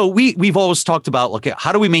 So we've always talked about, okay,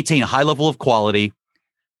 how do we maintain a high level of quality?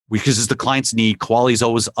 Because as the clients need, quality is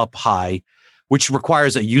always up high, which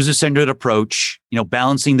requires a user-centered approach,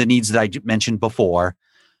 balancing the needs that I mentioned before,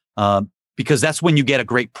 because that's when you get a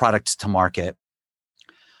great product to market.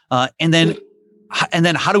 And then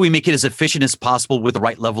how do we make it as efficient as possible with the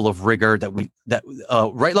right level of rigor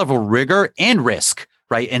right level of rigor and risk,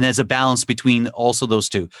 right? And there's a balance between also those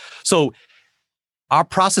two. So our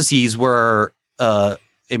processes were, and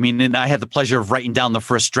I had the pleasure of writing down the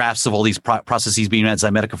first drafts of all these processes being at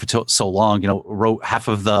Zymedica for so long. Wrote half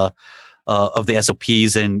of the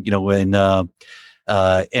SOPs and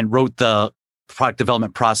wrote the product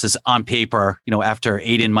development process on paper. After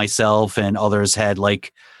Aiden, myself, and others had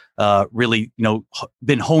really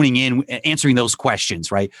been honing in, answering those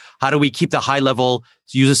questions. Right? How do we keep the high level,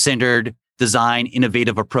 user-centered design,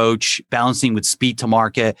 innovative approach, balancing with speed to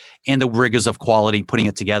market and the rigors of quality, putting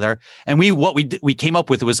it together. And what we came up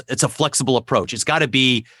with was it's a flexible approach. It's got to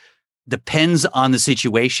be depends on the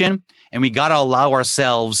situation, and we got to allow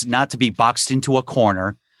ourselves not to be boxed into a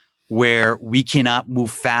corner where we cannot move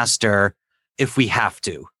faster if we have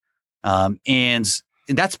to. And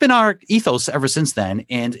that's been our ethos ever since then.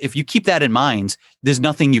 And if you keep that in mind, there's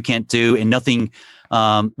nothing you can't do and nothing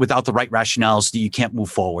without the right rationales that you can't move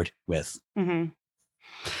forward with. Mm-hmm.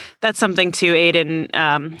 That's something too,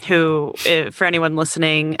 Aiden, who, for anyone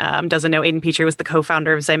listening, doesn't know, Aiden Petrie was the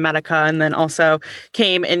co-founder of Zymedica and then also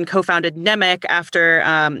came and co-founded Nemic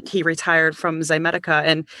after he retired from Zymedica.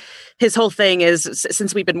 And his whole thing is,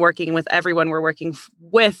 since we've been working with everyone we're working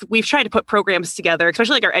with, we've tried to put programs together,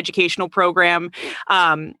 especially like our educational program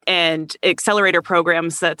and accelerator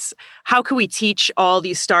programs. That's how can we teach all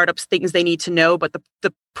these startups things they need to know, but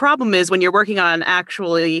the problem is when you're working on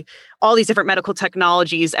actually all these different medical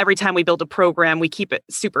technologies, every time we build a program, we keep it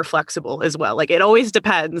super flexible as well. Like it always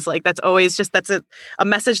depends. Like that's a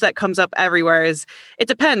message that comes up everywhere is it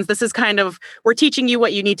depends. This is kind of, we're teaching you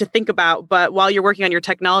what you need to think about, but while you're working on your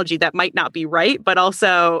technology, that might not be right. But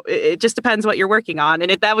also it just depends what you're working on.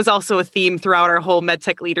 And that was also a theme throughout our whole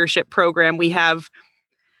MedTech leadership program. We have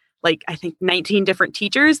I think 19 different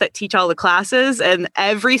teachers that teach all the classes, and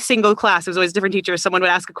every single class there's always a different teacher. Someone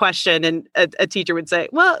would ask a question and a teacher would say,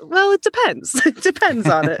 well, it depends. It depends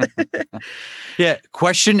on it. Yeah.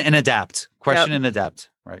 Question and adapt. And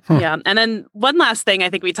adapt. Right. Yeah. And then one last thing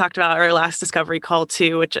I think we talked about our last discovery call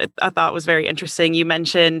too, which I thought was very interesting. You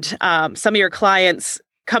mentioned some of your clients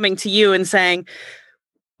coming to you and saying,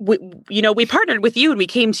 we partnered with you and we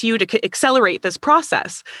came to you to accelerate this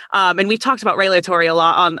process. And we've talked about regulatory a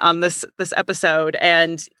lot on this episode.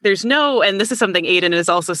 And and this is something Aiden has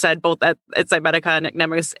also said both at Zymedica and at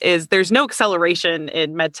Nemis, is there's no acceleration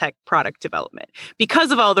in medtech product development. Because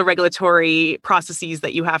of all the regulatory processes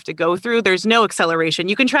that you have to go through, there's no acceleration.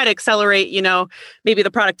 You can try to accelerate, maybe the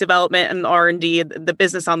product development and R&D, the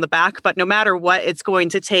business on the back, but no matter what, it's going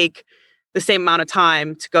to take the same amount of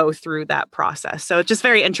time to go through that process. So it's just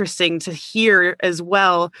very interesting to hear as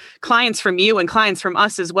well, clients from you and clients from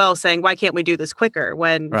us as well saying, why can't we do this quicker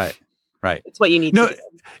when right. it's what you need to do?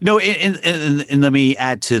 No, and let me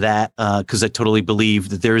add to that, because I totally believe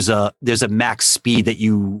that there's a max speed that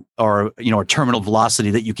you are, a terminal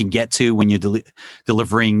velocity that you can get to when you're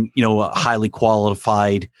delivering, highly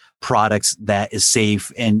qualified products that is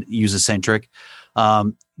safe and user centric.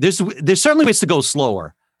 There's certainly ways to go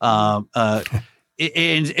slower. And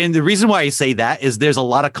the reason why I say that is there's a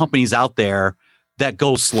lot of companies out there that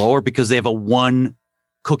go slower because they have a one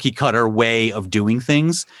cookie cutter way of doing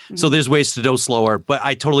things. Mm-hmm. So there's ways to go slower, but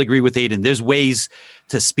I totally agree with Aiden. There's ways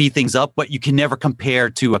to speed things up, but you can never compare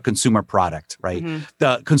to a consumer product, right? Mm-hmm.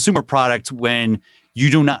 The consumer product, when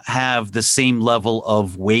you do not have the same level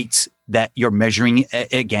of weight that you're measuring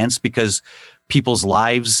against because people's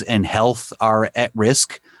lives and health are at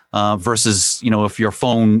risk, versus, if your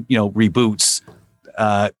phone, reboots,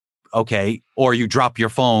 okay, or you drop your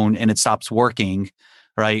phone and it stops working,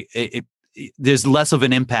 right? There's less of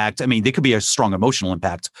an impact. I mean, there could be a strong emotional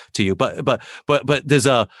impact to you, but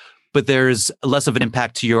there's less of an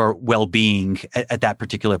impact to your well-being at that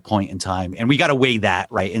particular point in time. And we got to weigh that,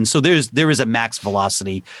 right? And so there is a max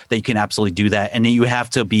velocity that you can absolutely do that. And then you have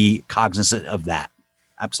to be cognizant of that.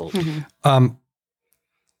 Absolutely. Mm-hmm.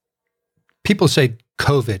 People say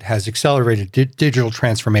COVID has accelerated digital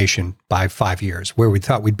transformation by 5 years. Where we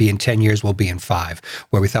thought we'd be in 10 years, we'll be in 5.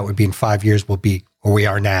 Where we thought we'd be in 5 years, we'll be where we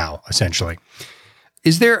are now, essentially.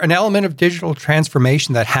 Is there an element of digital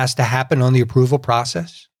transformation that has to happen on the approval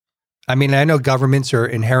process? I mean, I know governments are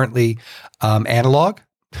inherently analog.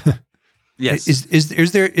 Yes.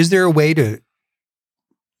 Is there a way to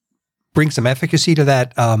bring some efficacy to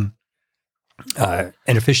that and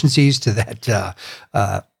efficiencies to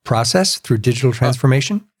that process through digital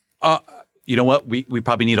transformation? You know what? We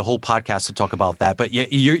probably need a whole podcast to talk about that. But yeah,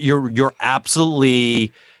 you're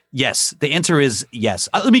absolutely yes. The answer is yes.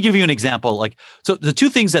 Let me give you an example. So the two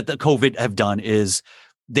things that the COVID have done is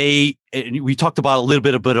we talked about a little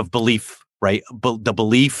bit of belief, right? But the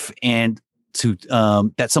belief and to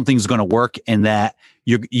that something's going to work and that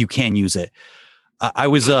you can use it. I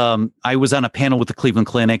was on a panel with the Cleveland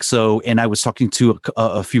Clinic, and I was talking to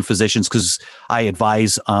a few physicians because I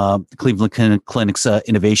advise Cleveland Clinic's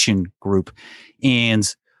innovation group,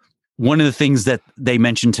 and one of the things that they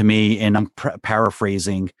mentioned to me, and I'm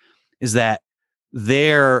paraphrasing, is that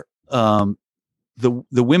the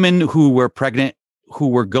women who were pregnant,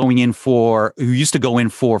 who used to go in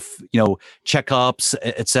for checkups,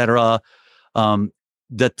 et cetera,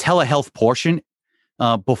 the telehealth portion.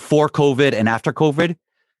 Before COVID and after COVID,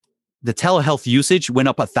 the telehealth usage went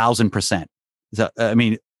up 1,000%. So, I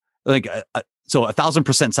mean, so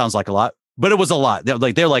 1,000% sounds like a lot, but it was a lot. They're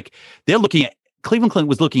looking at Cleveland Clinic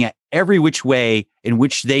was looking at every which way in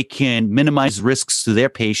which they can minimize risks to their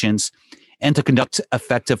patients and to conduct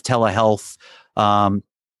effective telehealth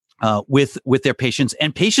with their patients.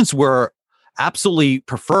 And patients were absolutely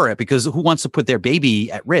prefer it because who wants to put their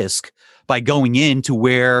baby at risk by going into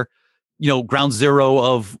where ground zero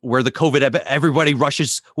of where the COVID, everybody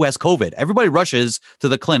rushes who has COVID. Everybody rushes to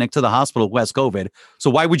the clinic, to the hospital who has COVID.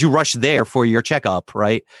 So why would you rush there for your checkup,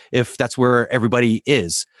 right? If that's where everybody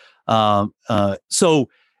is. So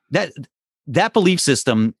that belief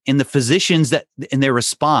system in the physicians that in their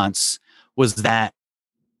response was that,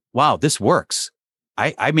 wow, this works.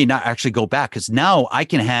 I may not actually go back because now I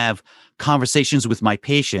can have conversations with my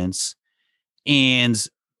patients and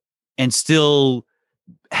still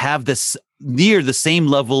have this near the same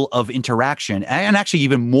level of interaction and actually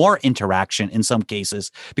even more interaction in some cases,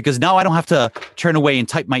 because now I don't have to turn away and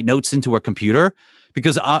type my notes into a computer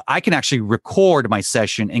because I can actually record my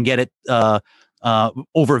session and get it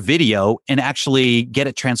over video and actually get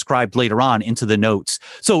it transcribed later on into the notes.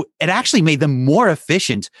 So it actually made them more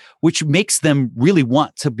efficient, which makes them really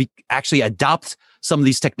want to actually adopt some of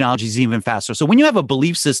these technologies even faster. So when you have a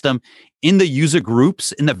belief system in the user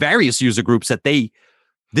groups, in the various user groups that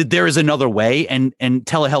there is another way and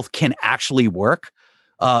telehealth can actually work.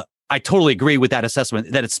 I totally agree with that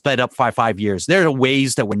assessment that it's sped up 5 years. There are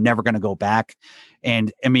ways that we're never going to go back.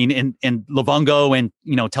 And I mean, in Livongo and,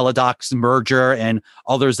 Teladoc's merger and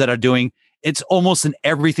others that are doing, it's almost in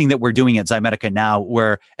everything that we're doing at Zymedica now,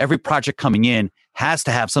 where every project coming in has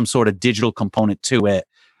to have some sort of digital component to it,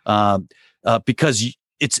 because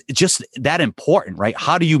it's just that important, right?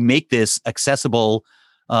 How do you make this accessible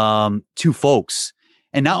to folks?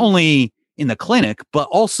 And not only in the clinic, but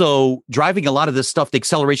also driving a lot of this stuff, the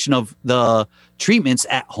acceleration of the treatments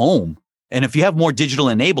at home. And if you have more digital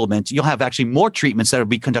enablement, you'll have actually more treatments that will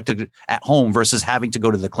be conducted at home versus having to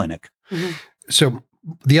go to the clinic. Mm-hmm. So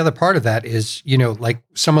the other part of that is, like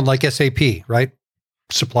someone like SAP, right?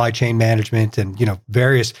 Supply chain management and,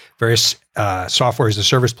 various software as a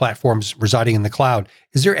service platforms residing in the cloud.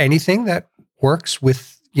 Is there anything that works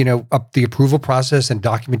with, up the approval process and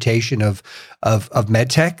documentation of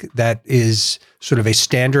medtech that is sort of a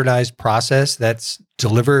standardized process that's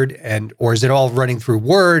delivered, or is it all running through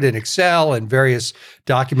Word and Excel and various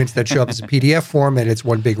documents that show up as a PDF form and it's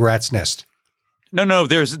one big rat's nest? No.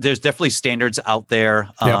 There's definitely standards out there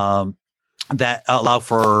that allow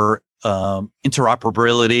for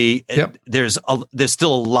interoperability. Yep. There's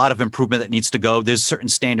still a lot of improvement that needs to go. There's certain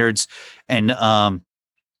standards and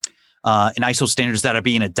ISO standards that are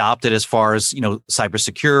being adopted as far as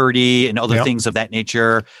cybersecurity and other things of that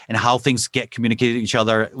nature, and how things get communicated to each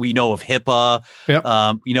other. We know of HIPAA.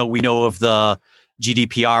 Yep. We know of the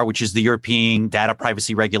GDPR, which is the European data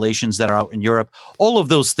privacy regulations that are out in Europe. All of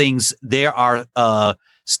those things, there are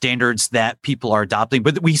standards that people are adopting,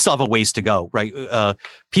 but we still have a ways to go, right?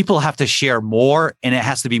 People have to share more, and it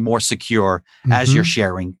has to be more secure as you're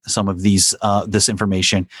sharing some of these this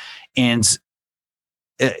information, and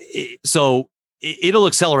so it'll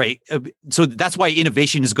accelerate. So that's why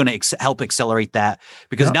innovation is going to help accelerate that,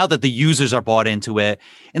 because now that the users are bought into it,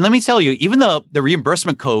 and let me tell you, even the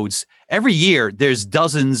reimbursement codes, every year there's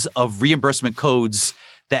dozens of reimbursement codes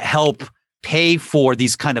that help pay for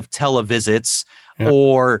these kind of televisits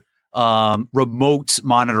or remote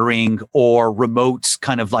monitoring or remote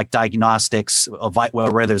kind of like diagnostics of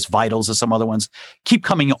whether it's vitals or some other ones, keep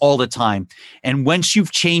coming all the time. And once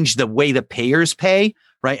you've changed the way the payers pay,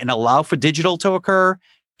 right, and allow for digital to occur,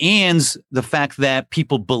 and the fact that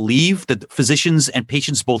people believe that physicians and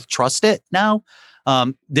patients both trust it now,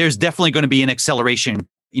 there's definitely going to be an acceleration.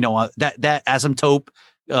 That asymptote,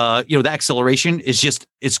 the acceleration is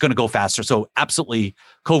it's going to go faster. So absolutely,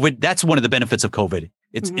 COVID, that's one of the benefits of COVID.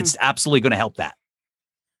 It's absolutely going to help that.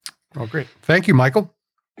 Oh, great. Thank you, Michael.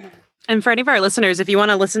 And for any of our listeners, if you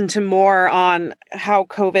want to listen to more on how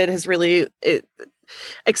COVID has really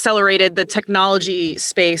accelerated the technology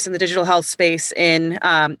space and the digital health space in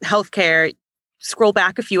healthcare, scroll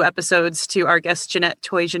back a few episodes to our guest, Jeanette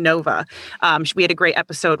Toy-Genova. We had a great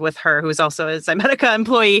episode with her, who is also a Zymedica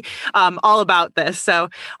employee, all about this. So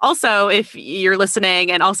also, if you're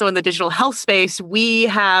listening and also in the digital health space, we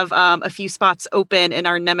have a few spots open in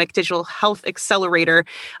our NEMIC Digital Health Accelerator.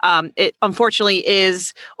 It unfortunately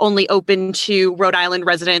is only open to Rhode Island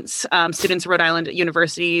residents, students of Rhode Island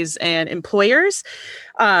universities and employers.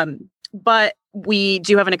 But we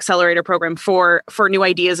do have an accelerator program for new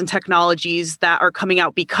ideas and technologies that are coming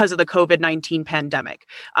out because of the COVID-19 pandemic.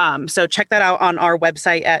 So check that out on our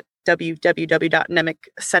website at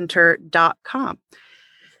www.nemiccenter.com.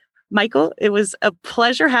 Michael, it was a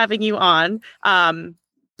pleasure having you on,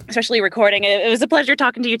 especially recording. It was a pleasure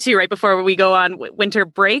talking to you too, right before we go on winter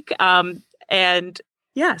break. And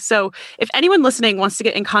yeah, so if anyone listening wants to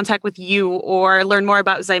get in contact with you or learn more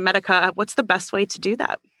about Zymedica, what's the best way to do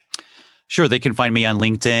that? Sure. They can find me on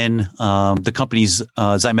LinkedIn, the company's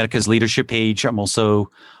Zymedica's leadership page. I'm also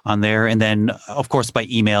on there. And then, of course, by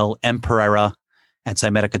email,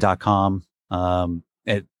 mpereira@zymedica.com.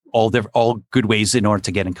 All good ways in order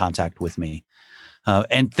to get in contact with me.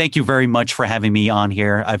 And thank you very much for having me on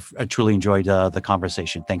here. I truly enjoyed the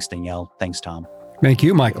conversation. Thanks, Danielle. Thanks, Tom. Thank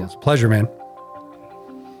you, Michael. It's a pleasure, man.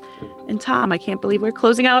 And Tom, I can't believe we're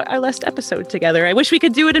closing out our last episode together. I wish we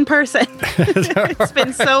could do it in person. It's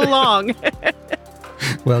been so long.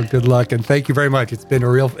 Well, good luck. And thank you very much. It's been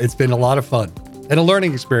a lot of fun and a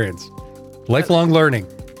learning experience. Lifelong learning.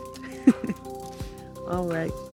 All right.